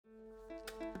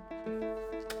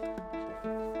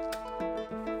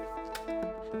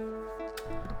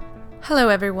Hello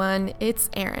everyone, it's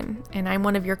Erin, and I'm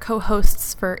one of your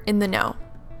co-hosts for In the Know.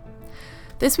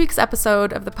 This week's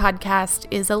episode of the podcast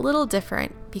is a little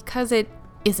different because it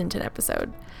isn't an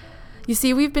episode. You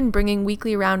see, we've been bringing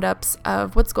weekly roundups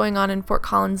of what's going on in Fort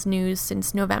Collins news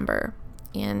since November,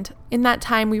 and in that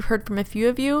time we've heard from a few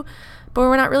of you, but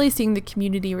we're not really seeing the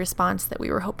community response that we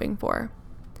were hoping for.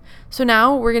 So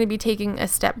now we're going to be taking a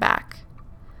step back.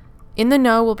 In the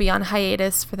Know will be on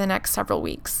hiatus for the next several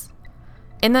weeks.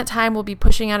 In that time, we'll be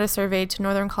pushing out a survey to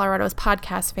Northern Colorado's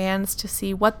podcast fans to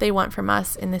see what they want from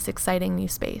us in this exciting new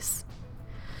space.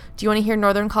 Do you want to hear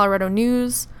Northern Colorado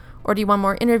news, or do you want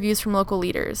more interviews from local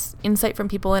leaders, insight from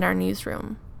people in our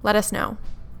newsroom? Let us know.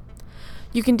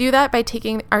 You can do that by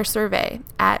taking our survey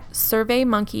at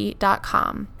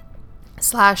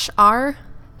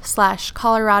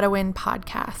surveymonkey.com/r/Coloradoan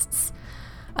podcasts.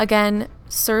 Again,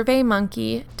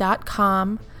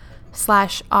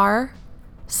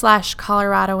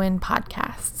 surveymonkey.com/r/Coloradoan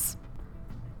podcasts.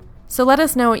 So let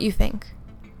us know what you think.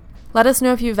 Let us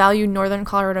know if you value Northern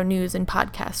Colorado news in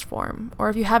podcast form, or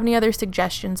if you have any other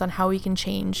suggestions on how we can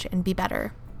change and be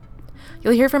better.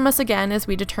 You'll hear from us again as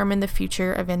we determine the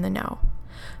future of In the Know.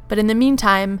 But in the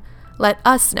meantime, let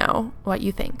us know what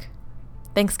you think.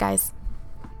 Thanks, guys.